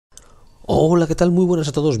Hola, ¿qué tal? Muy buenas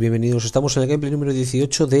a todos, bienvenidos. Estamos en el gameplay número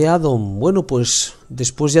 18 de ADOM. Bueno, pues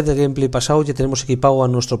después ya del gameplay pasado ya tenemos equipado a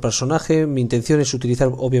nuestro personaje. Mi intención es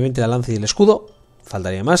utilizar obviamente la lanza y el escudo,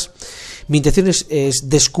 faltaría más. Mi intención es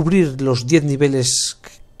descubrir los 10 niveles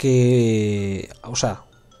o sea,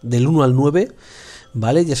 del 1 al 9,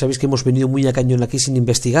 ¿vale? Ya sabéis que hemos venido muy a cañón aquí sin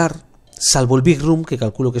investigar. Salvo el Big Room, que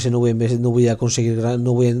calculo que ese no voy a conseguir,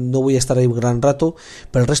 no voy a estar ahí un gran rato,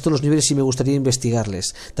 pero el resto de los niveles sí me gustaría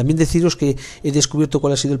investigarles. También deciros que he descubierto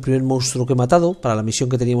cuál ha sido el primer monstruo que he matado para la misión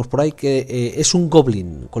que teníamos por ahí, que es un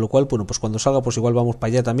Goblin, con lo cual, bueno, pues cuando salga, pues igual vamos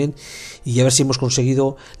para allá también y a ver si hemos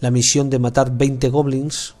conseguido la misión de matar 20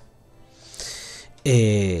 Goblins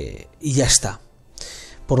y ya está.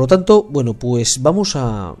 Por lo tanto, bueno, pues vamos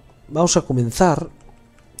a comenzar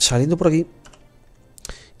saliendo por aquí.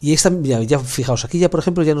 Y esta, ya fijaos, aquí ya por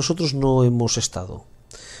ejemplo ya nosotros no hemos estado.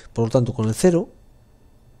 Por lo tanto, con el 0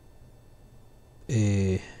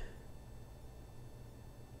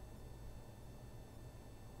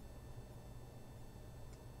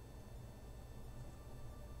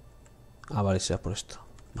 vale, será por esto.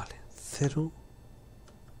 Vale, 0.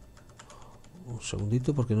 Un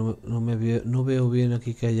segundito porque no veo bien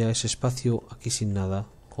aquí que haya ese espacio aquí sin nada.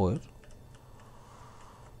 Joder.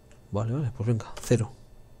 Vale, pues venga, 0.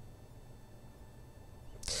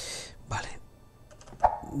 Vale.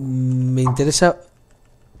 Me interesa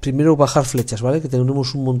primero bajar flechas, ¿vale? Que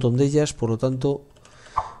tenemos un montón de ellas, por lo tanto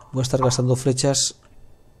voy a estar gastando flechas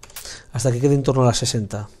hasta que quede en torno a las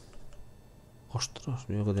 60. Ostras,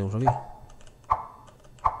 mira lo que tenemos aquí.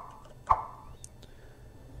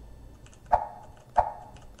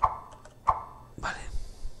 Vale.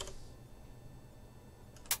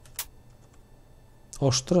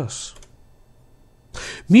 Ostras.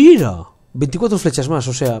 Mira, 24 flechas más,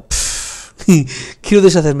 o sea, quiero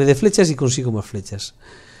deshacerme de flechas y consigo más flechas.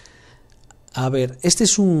 A ver, este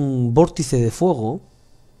es un vórtice de fuego.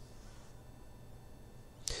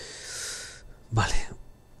 Vale.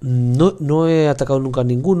 No he atacado nunca a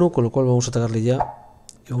ninguno, con lo cual vamos a atacarle ya.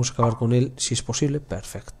 Y vamos a acabar con él, si es posible.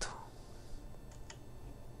 Perfecto.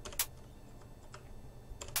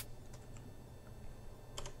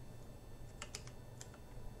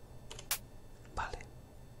 Vale.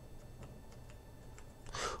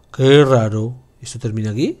 Qué raro. ¿Esto termina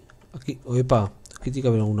aquí? Aquí, oepa. Aquí tiene que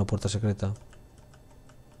haber alguna puerta secreta.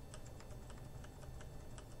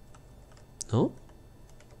 ¿No?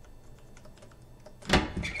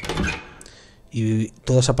 ¿Y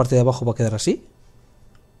toda esa parte de abajo va a quedar así?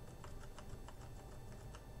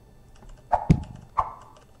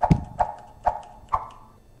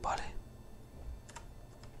 Vale.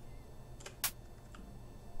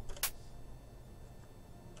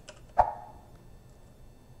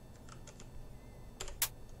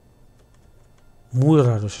 Muy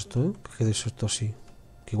raro es esto, ¿eh? Que quede esto así.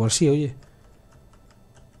 Que igual sí, oye.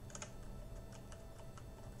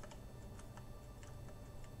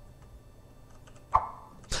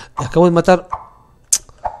 Acabo de matar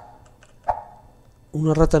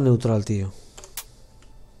una rata neutral, tío.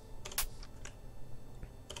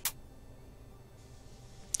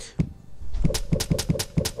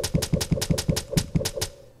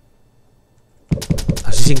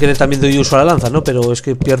 Así sin querer también doy uso a la lanza, ¿no? Pero es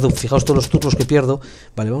que pierdo, fijaos todos los turnos que pierdo.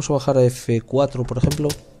 Vale, vamos a bajar a F4, por ejemplo.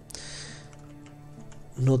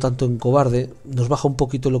 No tanto en cobarde. Nos baja un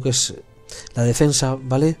poquito lo que es la defensa,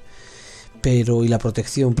 ¿vale? Pero, y la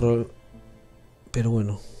protección, pero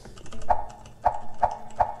bueno.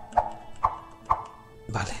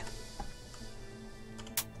 Vale.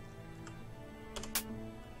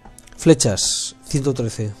 Flechas,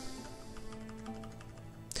 113.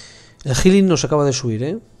 El healing nos acaba de subir,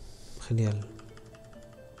 ¿eh? Genial.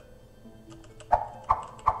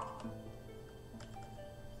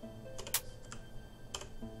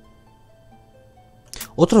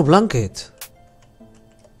 Otro blanket.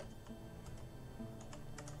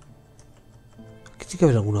 Aquí tiene que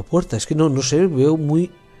haber alguna puerta. Es que no sé, veo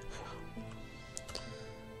muy...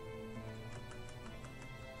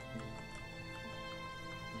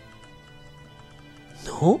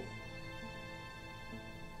 ¿No?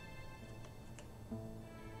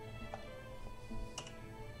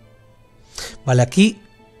 Vale, aquí...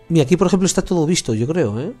 Mira, aquí por ejemplo está todo visto, yo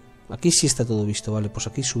creo, ¿eh? Aquí sí está todo visto, vale, pues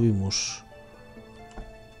aquí subimos.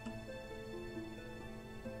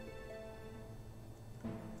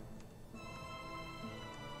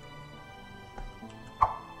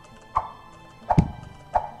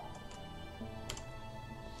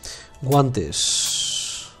 Guantes.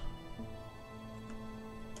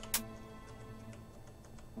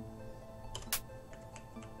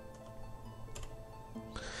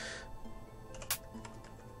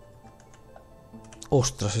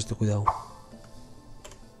 Ostras, cuidado.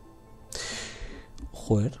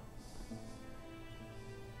 Joder.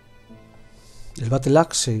 El Battle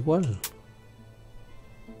Axe igual.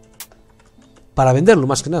 Para venderlo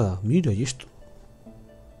más que nada. Mira, y esto.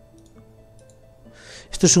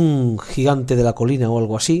 Esto es un gigante de la colina o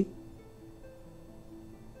algo así.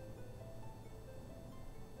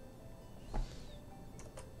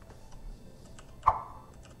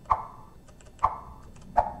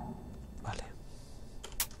 Vale.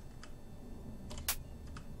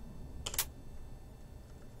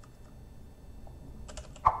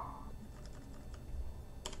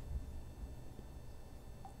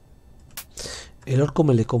 El orco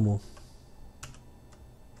me le como.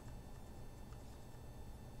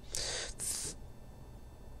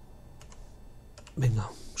 Venga,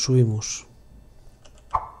 subimos.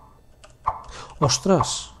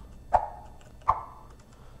 ¡Ostras!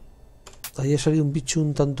 Ahí ha salido un bicho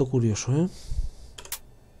un tanto curioso, ¿eh?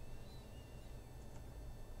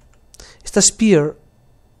 Esta spear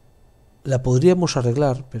la podríamos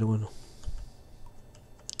arreglar, pero bueno.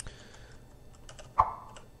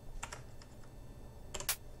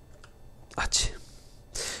 H.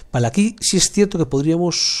 Vale, aquí sí es cierto que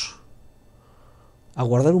podríamos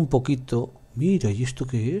aguardar un poquito. Mira, ¿y esto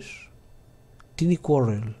qué es? Tiny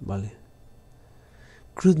Quarrel, vale.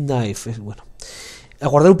 Crude Knife, bueno.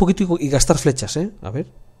 Aguardar un poquito y gastar flechas, ¿eh? A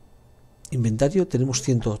ver. Inventario, tenemos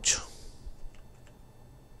 108.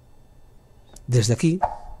 Desde aquí.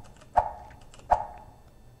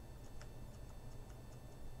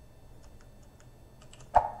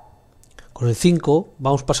 Con el 5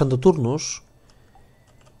 vamos pasando turnos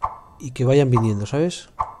y que vayan viniendo, ¿sabes?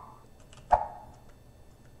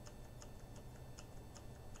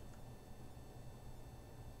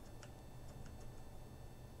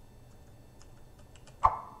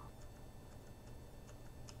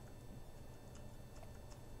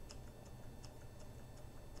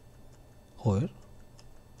 Joder.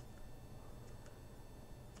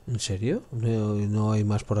 ¿En serio? ¿No hay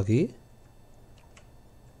más por aquí?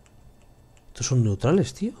 Estos son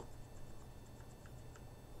neutrales, tío.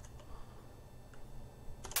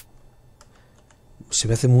 Se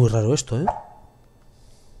me hace muy raro esto, ¿eh?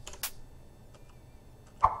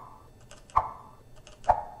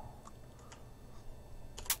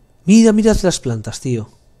 Mira, mirad las plantas, tío.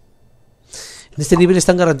 En este nivel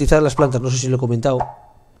están garantizadas las plantas. No sé si lo he comentado.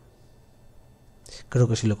 Creo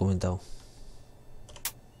que sí lo he comentado.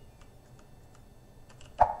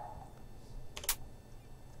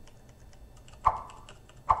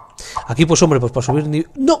 Aquí, pues hombre, pues para subir nivel...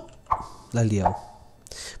 ¡No! La he liado.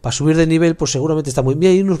 Para subir de nivel, pues seguramente está muy...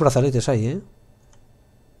 Mira, hay unos brazaletes ahí, ¿eh?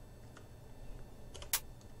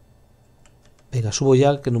 Venga, subo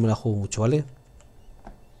ya, que no me la juego mucho, ¿vale?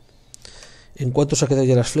 ¿En cuánto se ha quedado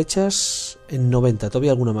ya las flechas? En 90,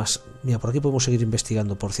 todavía alguna más. Mira, por aquí podemos seguir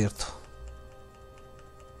investigando, por cierto.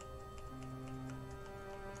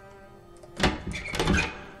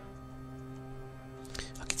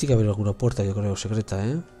 Aquí tiene que haber alguna puerta, yo creo, secreta,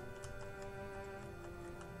 ¿eh?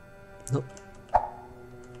 No.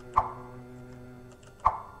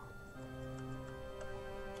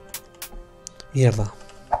 Mierda.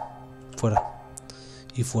 Fuera.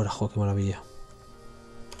 Y fuera, joder, qué maravilla.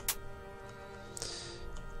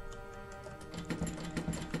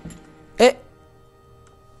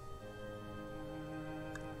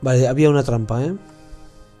 Vale, había una trampa, ¿eh?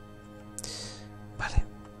 Vale.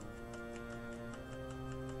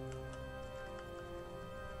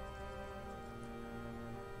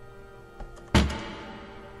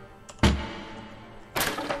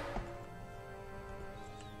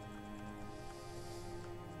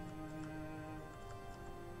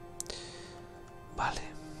 Vale.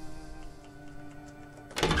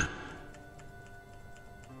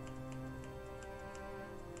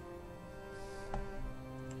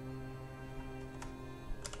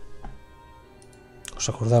 Os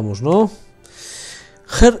acordamos, ¿no?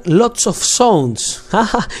 Heard lots of sounds.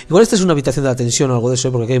 Igual esta es una habitación de la tensión o algo de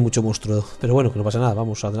eso, porque aquí hay mucho monstruo. Pero bueno, que no pasa nada.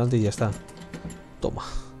 Vamos adelante y ya está. Toma.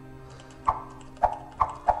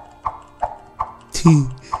 Sí.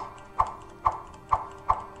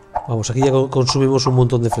 Vamos, aquí ya consumimos un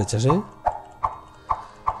montón de flechas, ¿eh?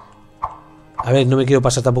 A ver, no me quiero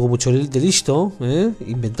pasar tampoco mucho de listo, ¿eh?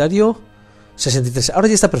 Inventario 63. Ahora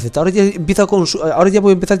ya está perfecto. Ahora ya empieza ahora ya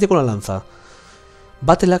voy a empezar ya con la lanza.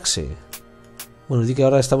 Battle Axe. Bueno, di que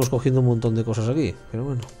ahora estamos cogiendo un montón de cosas aquí. Pero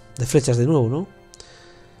bueno, de flechas de nuevo, ¿no?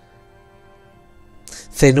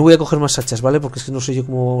 C, no voy a coger más hachas, ¿vale? Porque es que no sé yo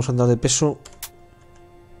cómo vamos a andar de peso.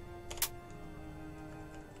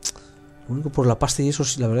 Lo único por la pasta y eso,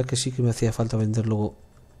 la verdad que sí que me hacía falta vender luego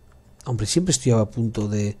Hombre, siempre estoy a punto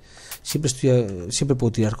de... Siempre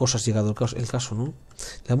puedo tirar cosas llegado el caso, ¿no? Le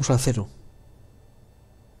damos al 0.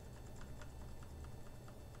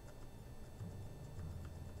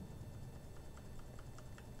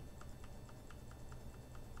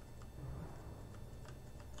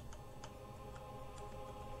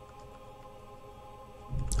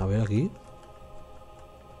 A ver aquí.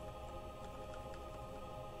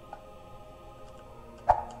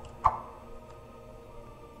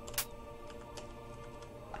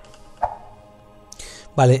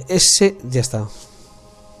 Vale, ese ya está.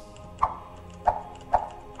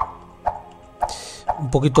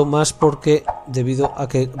 Un poquito más porque debido a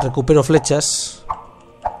que recupero flechas.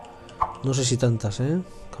 No sé si tantas,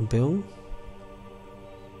 campeón.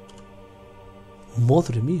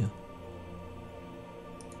 Madre mía.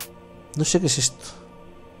 No sé qué es esto.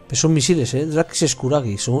 Pero son misiles, Drax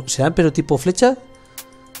Skuragi. ¿Serán pero tipo flecha?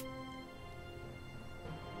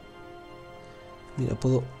 Mira,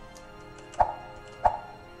 puedo...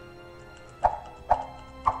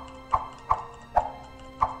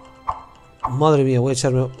 Madre mía, voy a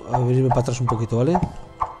echarme a venirme para atrás un poquito, ¿vale?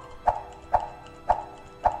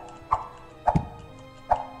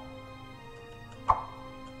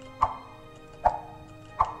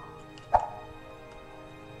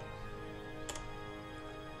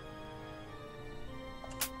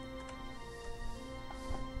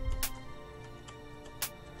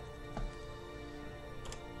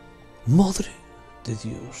 Madre de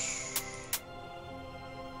Dios.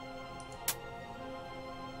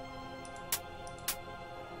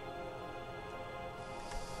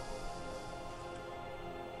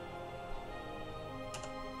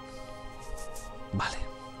 Vale.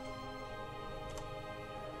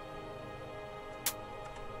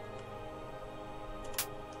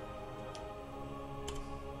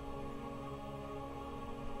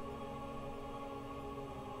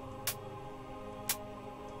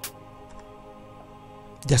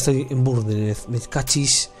 Ya estoy en Burdenez. Me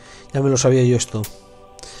cachis. Ya me lo sabía yo esto.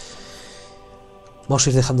 Vamos a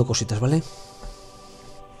ir dejando cositas, ¿vale?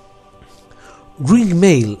 Ring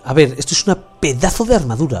Mail. A ver, esto es una pedazo de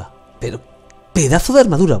armadura. Pero pedazo de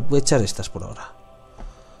armadura. Voy a echar estas por ahora.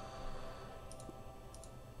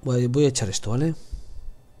 Voy a echar esto, ¿vale?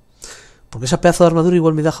 Porque esa pedazo de armadura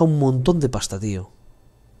igual me deja un montón de pasta, tío.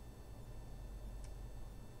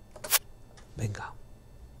 Venga.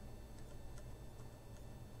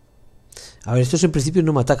 A ver, estos en principio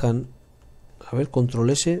no me atacan. A ver, control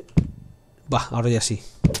S. Va, ahora ya sí.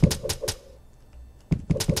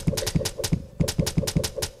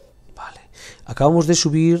 Vale. Acabamos de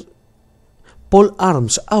subir Pole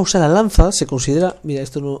Arms. Ah, o sea, la lanza se considera... Mira,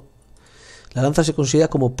 esto no... La lanza se considera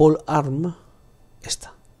como Pole Arm.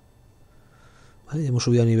 Esta. Vale, ya hemos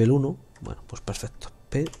subido a nivel 1. Bueno, pues perfecto.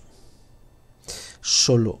 P.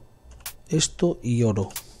 Solo esto y oro.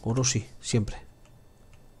 Oro sí, siempre.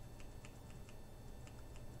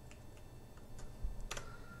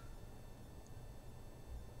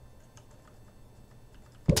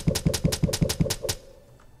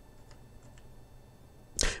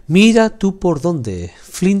 Mira tú por dónde.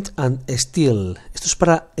 Flint and Steel. Esto es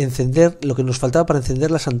para encender lo que nos faltaba para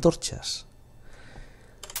encender las antorchas.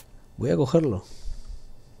 Voy a cogerlo.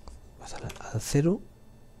 Al 0.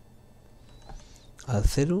 Al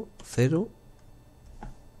 0. 0.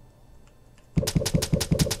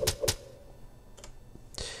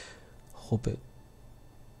 Jope.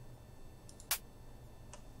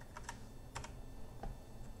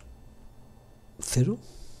 ¿Cero?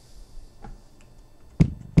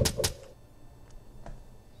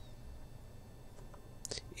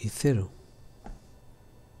 Y 0.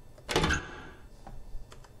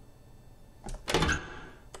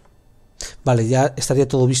 Vale, ya estaría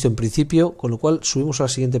todo visto en principio, con lo cual subimos a la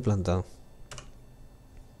siguiente planta.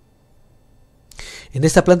 En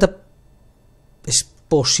esta planta es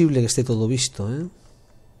posible que esté todo visto, ¿eh?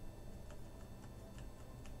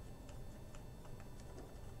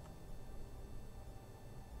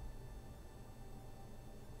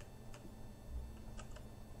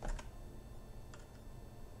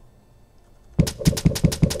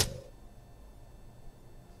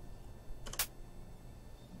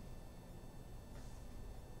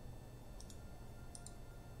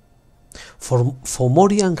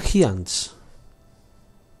 Fomorian Giants.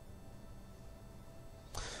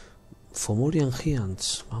 Fomorian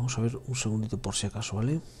Giants. Vamos a ver un segundito por si acaso,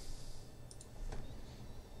 ¿vale?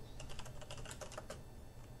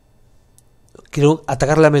 Quiero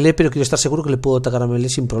atacarle a melee, pero quiero estar seguro que le puedo atacar a melee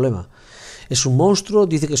sin problema. Es un monstruo,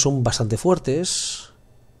 dice que son bastante fuertes.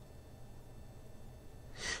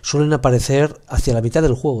 Suelen aparecer hacia la mitad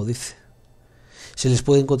del juego, dice. Se les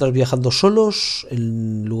puede encontrar viajando solos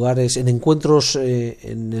en lugares, en encuentros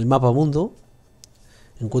en el mapa mundo,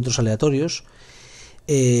 encuentros aleatorios.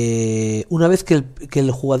 Una vez que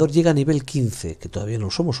el jugador llega a nivel 15, que todavía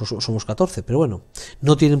no somos, somos 14, pero bueno,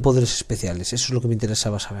 no tienen poderes especiales. Eso es lo que me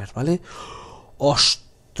interesaba saber, ¿vale?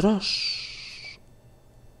 ¡Ostras!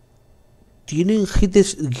 Tienen hit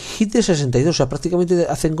de 62, o sea, prácticamente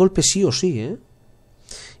hacen golpes sí o sí, ¿eh?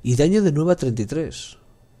 Y daño de 9 a 33.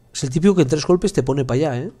 Es el típico que en 3 golpes te pone para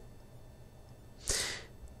allá, ¿eh?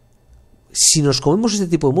 Si nos comemos este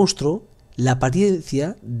tipo de monstruo, la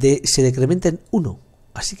apariencia se decrementa en 1.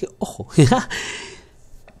 Así que, ojo.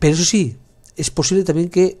 Pero eso sí, es posible también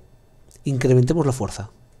que incrementemos la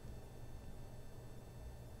fuerza.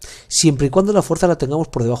 Siempre y cuando la fuerza la tengamos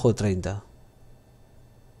por debajo de 30.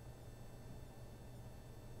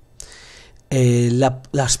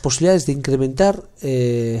 Las posibilidades de incrementar...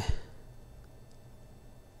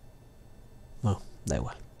 bueno, da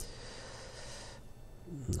igual.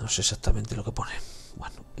 No sé exactamente lo que pone.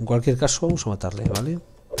 Bueno, en cualquier caso vamos a matarle, ¿vale?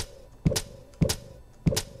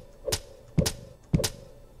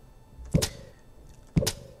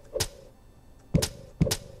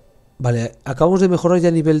 Vale, acabamos de mejorar ya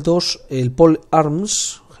a nivel 2 el Pole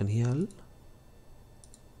Arms. Genial.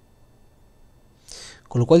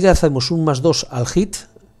 Con lo cual ya hacemos un +2 al hit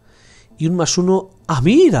y un +1... ¡Ah,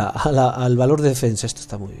 mira! Al valor de defensa. Esto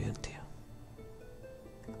está muy bien, tío.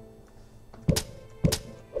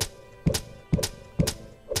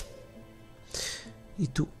 ¿Y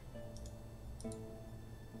tú?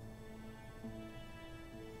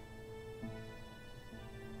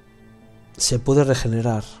 Se puede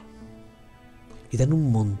regenerar. Y dan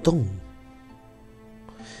un montón.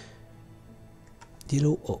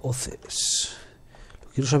 Hielo o hoces.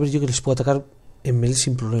 Quiero saber yo que les puedo atacar en melee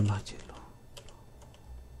sin problema. Hielo.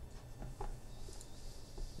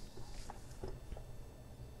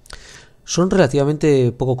 Son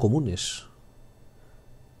relativamente poco comunes.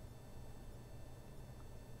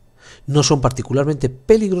 No son particularmente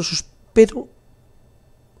peligrosos, pero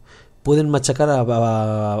pueden machacar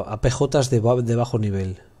a PJs de bajo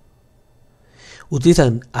nivel.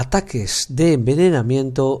 Utilizan ataques de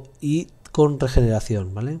envenenamiento y con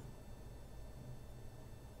regeneración, ¿vale?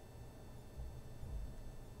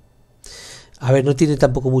 A ver, no tiene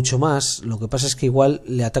tampoco mucho más. Lo que pasa es que igual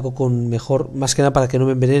le ataco con mejor... Más que nada para que no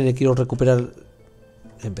me envenene, quiero recuperar...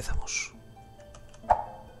 Empezamos.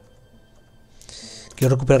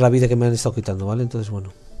 Quiero recuperar la vida que me han estado quitando, ¿vale? Entonces,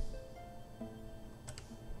 bueno.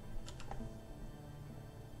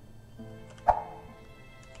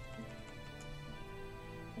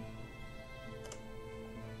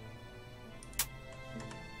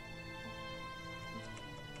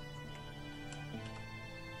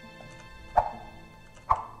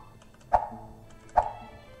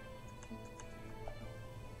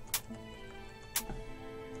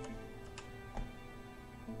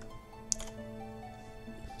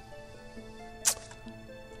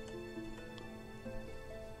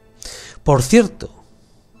 Por cierto,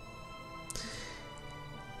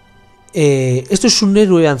 esto es un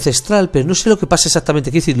héroe ancestral, pero no sé lo que pasa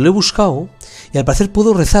exactamente. Quiero decir, lo he buscado y al parecer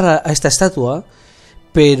puedo rezar a esta estatua,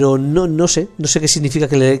 pero no sé qué significa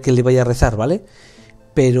que le vaya a rezar, ¿vale?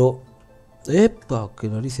 Pero... ¡Epa! ¿Qué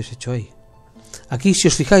narices he hecho ahí? Aquí, si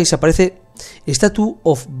os fijáis, aparece Statue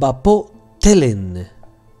of Vapotelen.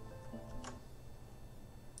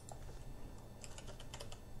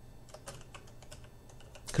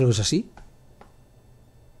 Creo que es así.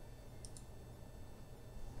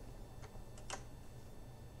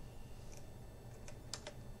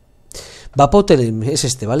 Vapotelen es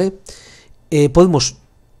este, ¿vale? Podemos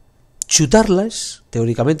chutarlas,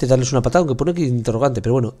 teóricamente, darles una patada, aunque pone aquí interrogante,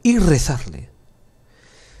 pero bueno, y rezarle.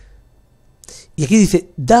 Y aquí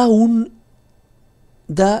dice, da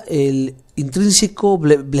el intrínseco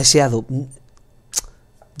bleseado.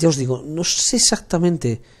 Ya os digo, no sé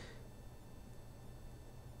exactamente.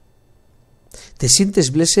 ¿Te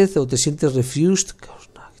sientes blessed o te sientes refused?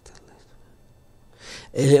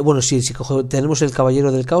 Bueno, si tenemos el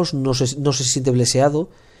caballero del caos, no se siente bleseado.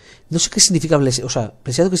 No sé qué significa bleseado. O sea,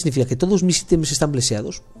 bleseado, ¿qué significa? ¿Que todos mis ítems están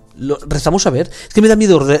bleseados? Rezamos a ver. Es que me da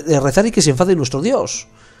miedo rezar y que se enfade nuestro Dios.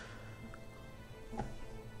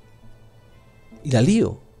 Y la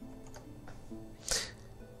lío.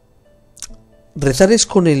 Rezar es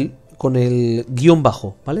con el guión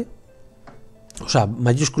bajo, ¿vale? O sea,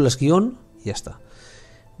 mayúsculas guión y ya está.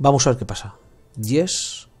 Vamos a ver qué pasa.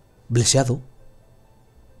 Yes. Bleseado.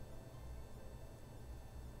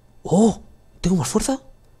 ¡Oh! ¿Tengo más fuerza?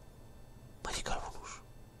 Magical bonus.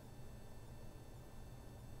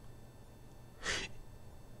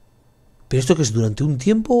 ¿Pero esto qué es? ¿Durante un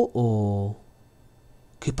tiempo o...?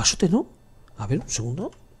 ¿Qué pasote, no? A ver, un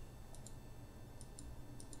segundo.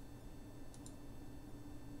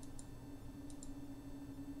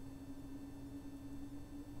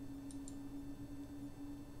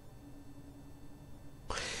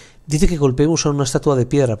 Dice que golpeemos a una estatua de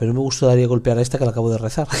piedra, pero me gustaría golpear a esta que la acabo de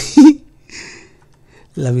rezar.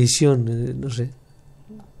 La misión, no sé.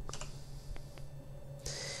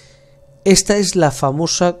 Esta es la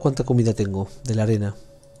famosa... ¿Cuánta comida tengo de la arena?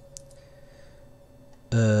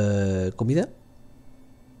 ¿Comida?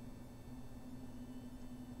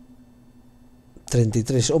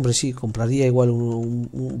 33. Hombre, sí, compraría igual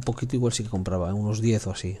un poquito, igual sí que compraba, unos 10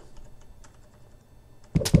 o así.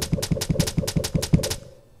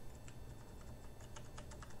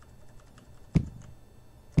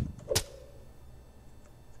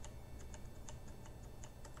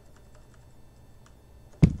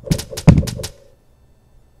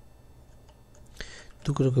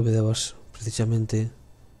 Tú creo que me dabas precisamente...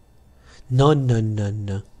 No.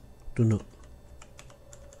 Tú no.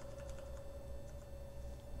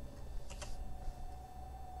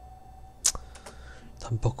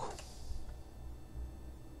 Tampoco.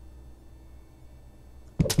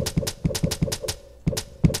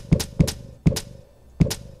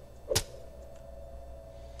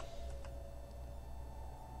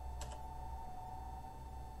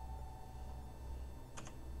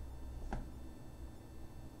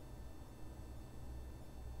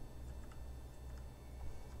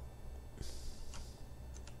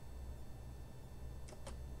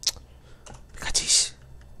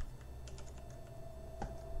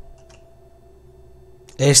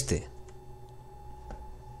 Este.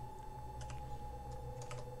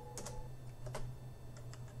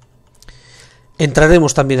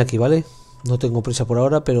 Entraremos también aquí, ¿vale? No tengo prisa por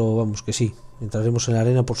ahora, pero vamos que sí. Entraremos en la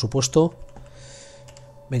arena, por supuesto.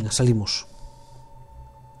 Venga, salimos.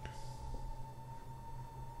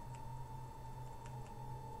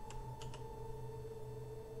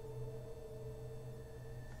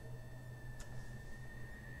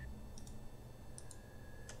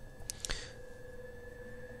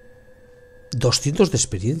 $200 de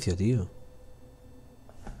experiencia, tío.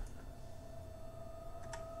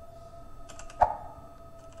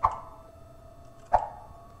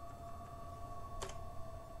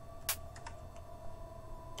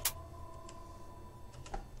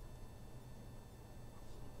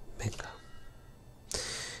 Venga.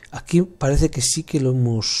 Aquí parece que sí que lo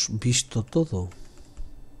hemos visto todo.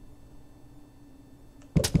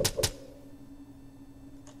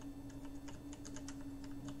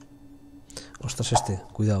 Ostras,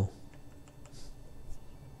 cuidado.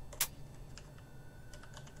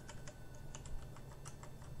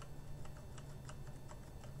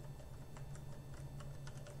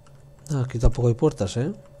 Ah, aquí tampoco hay puertas,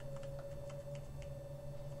 ¿eh?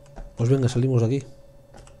 Pues venga, salimos de aquí.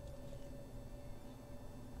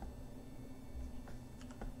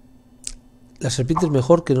 Las serpientes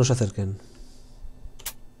mejor que no se acerquen.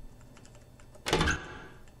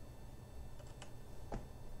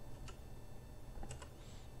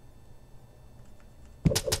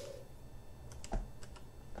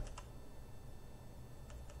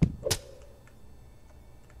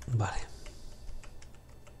 Vale.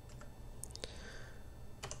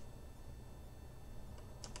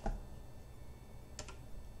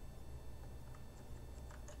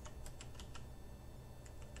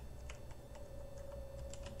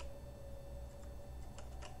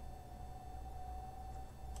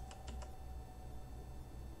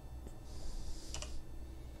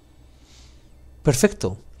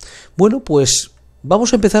 Perfecto. Bueno, pues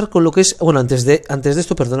vamos a empezar con lo que es... Bueno, antes de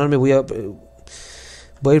esto, perdonadme, voy a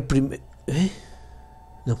ir primero...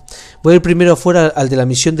 No. Voy a ir primero fuera al de la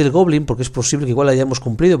misión del Goblin, porque es posible que igual la hayamos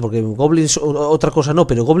cumplido, porque Goblins otra cosa no,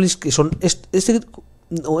 pero Goblins que son... Este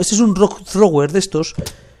es un rock thrower de estos,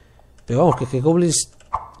 pero vamos, que Goblins...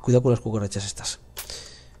 Cuidado con las cucarachas estas.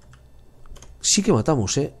 Sí que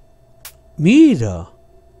matamos, ¿eh? ¡Mira!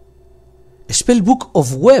 Spellbook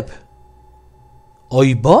of Web.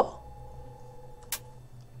 ¿Ahí va?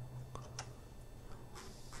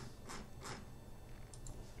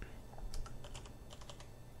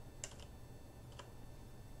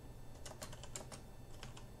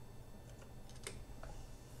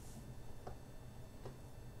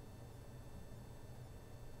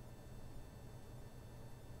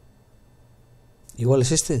 Igual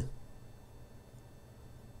es este.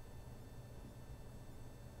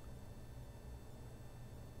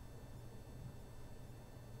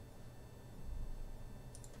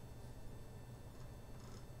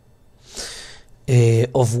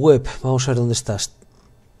 Of Web, vamos a ver dónde estás.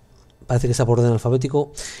 Parece que está por orden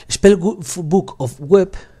alfabético. Spellbook of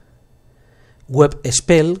Web. Web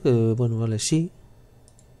Spell, bueno, vale, sí.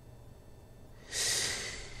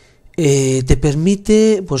 Te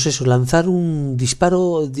permite, pues eso, lanzar un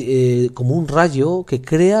disparo como un rayo que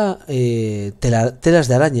crea telas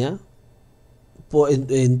de araña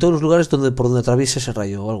en todos los lugares por donde atraviesa ese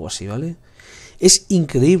rayo o algo así, ¿vale? Es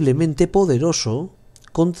increíblemente poderoso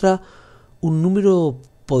contra un número,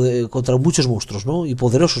 contra muchos monstruos, ¿no? Y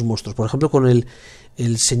poderosos monstruos. Por ejemplo, con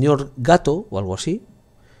el señor gato o algo así.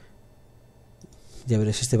 Ya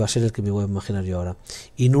veréis, este va a ser el que me voy a imaginar yo ahora.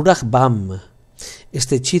 Y Nurag Bam.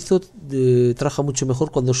 Este hechizo trabaja mucho mejor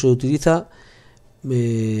cuando se utiliza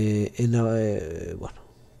bueno,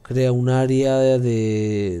 crea un área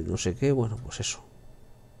de no sé qué, bueno, pues eso.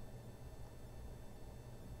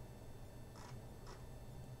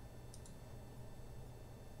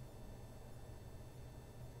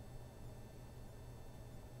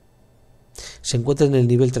 Se encuentra en el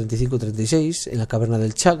nivel 35-36, en la caverna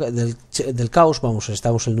del caos. Vamos,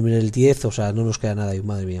 estamos en el número 10, o sea, no nos queda nada ahí,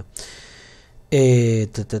 madre mía.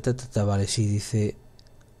 Vale, sí, dice.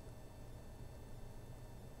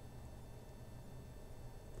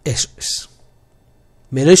 Eso es.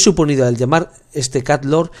 Me lo he suponido al llamar este Cat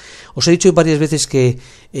Lord. Os he dicho varias veces que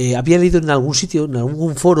había leído en algún sitio, en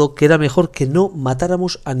algún foro, que era mejor que no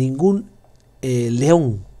matáramos a ningún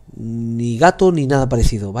león, ni gato, ni nada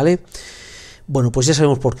parecido, ¿vale? Bueno, pues ya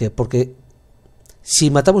sabemos por qué. Porque si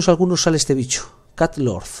matamos a algunos sale este bicho, Cat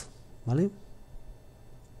Lord, ¿vale?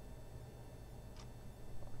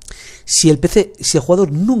 Si el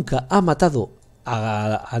jugador nunca ha matado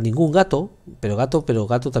a ningún gato, pero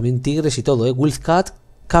gato también tigres y todo, Wildcat,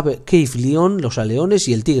 Cave León, los leones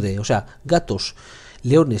y el tigre, o sea, gatos,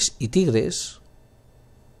 leones y tigres,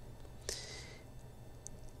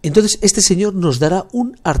 entonces este señor nos dará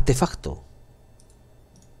un artefacto.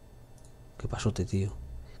 ¿Qué pasote, tío?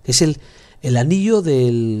 Que es el anillo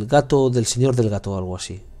del gato, del señor del gato o algo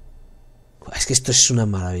así. Es que esto es una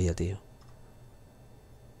maravilla, tío.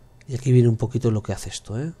 Y aquí viene un poquito lo que hace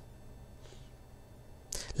esto, ¿eh?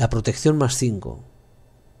 La protección más 5.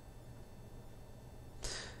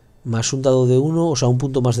 Más un dado de 1, o sea, un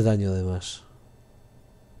punto más de daño además.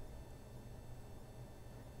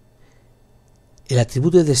 El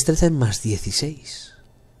atributo de destreza en más 16.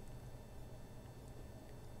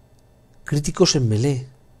 Críticos en melee.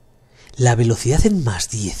 La velocidad en más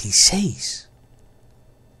 16.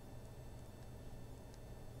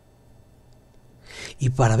 Y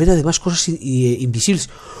para ver además cosas invisibles.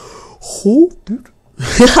 ¡Joder!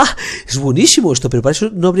 Es buenísimo esto, pero para eso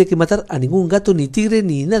no habría que matar a ningún gato, ni tigre,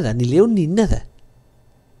 ni nada, ni león, ni nada.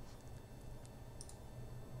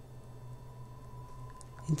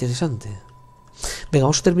 Interesante. Venga,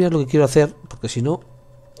 vamos a terminar lo que quiero hacer, porque si no...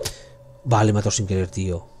 Vale, mató sin querer,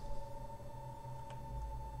 tío.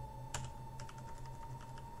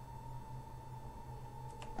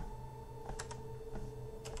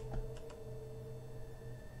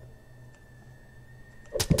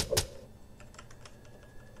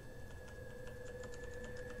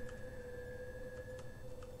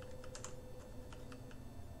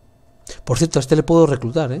 Por cierto, a este le puedo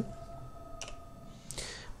reclutar, ¿eh?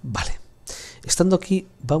 Vale. Estando aquí,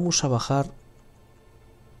 vamos a bajar...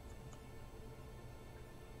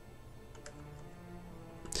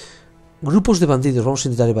 Grupos de bandidos. Vamos a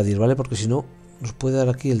intentar evadir, ¿vale? Porque si no, nos puede dar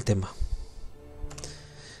aquí el tema.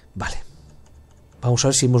 Vale. Vamos a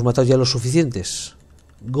ver si hemos matado ya los suficientes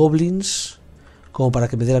goblins como para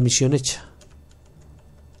que me dé la misión hecha.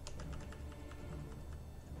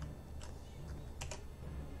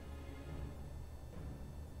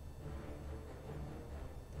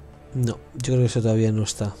 No, yo creo que eso todavía no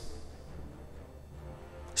está.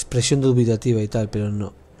 Expresión dubitativa y tal, pero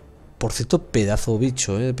no. Por cierto, pedazo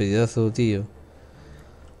bicho, pedazo tío.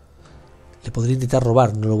 Le podría intentar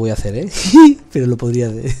robar, no lo voy a hacer, pero lo podría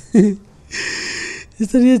hacer.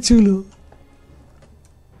 Estaría chulo.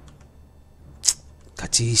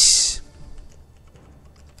 Cachis.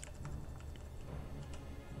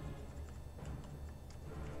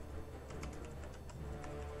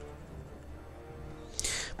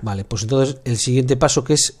 Vale, pues entonces el siguiente paso,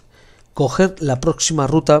 que es coger la próxima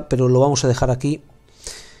ruta, pero lo vamos a dejar aquí.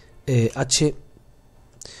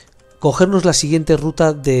 Cogernos la siguiente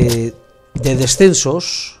ruta de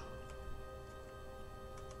descensos.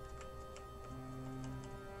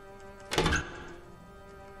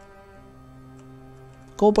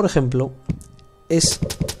 Como por ejemplo,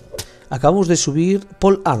 acabamos de subir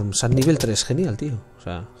Pole Arms al nivel 3. Genial, tío. O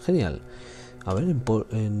sea, genial. A ver,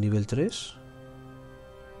 en nivel 3.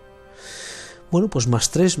 Bueno, pues más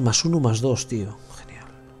 3, más 1, más 2, tío. Genial.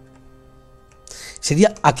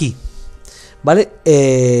 Sería aquí. ¿Vale?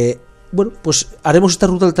 bueno, pues haremos esta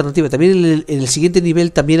ruta alternativa. También en el siguiente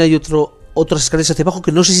nivel también hay otras escaleras hacia abajo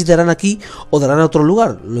que no sé si darán aquí o darán a otro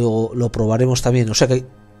lugar. Luego lo probaremos también. O sea que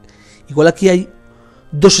igual aquí hay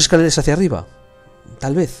 2 escaleras hacia arriba.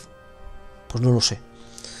 Tal vez. Pues no lo sé.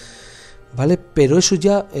 Vale, pero eso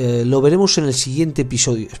ya lo veremos en el siguiente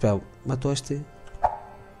episodio. Espera, mato a este.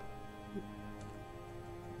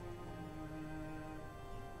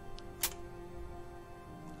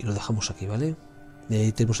 Y lo dejamos aquí, ¿vale? Y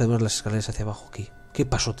ahí tenemos además las escaleras hacia abajo aquí. Qué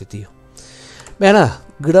pasote, tío. Venga, nada,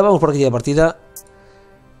 grabamos por aquí la partida.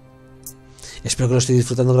 Espero que lo estéis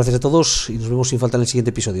disfrutando, gracias a todos. Y nos vemos sin falta en el siguiente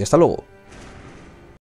episodio. Hasta luego.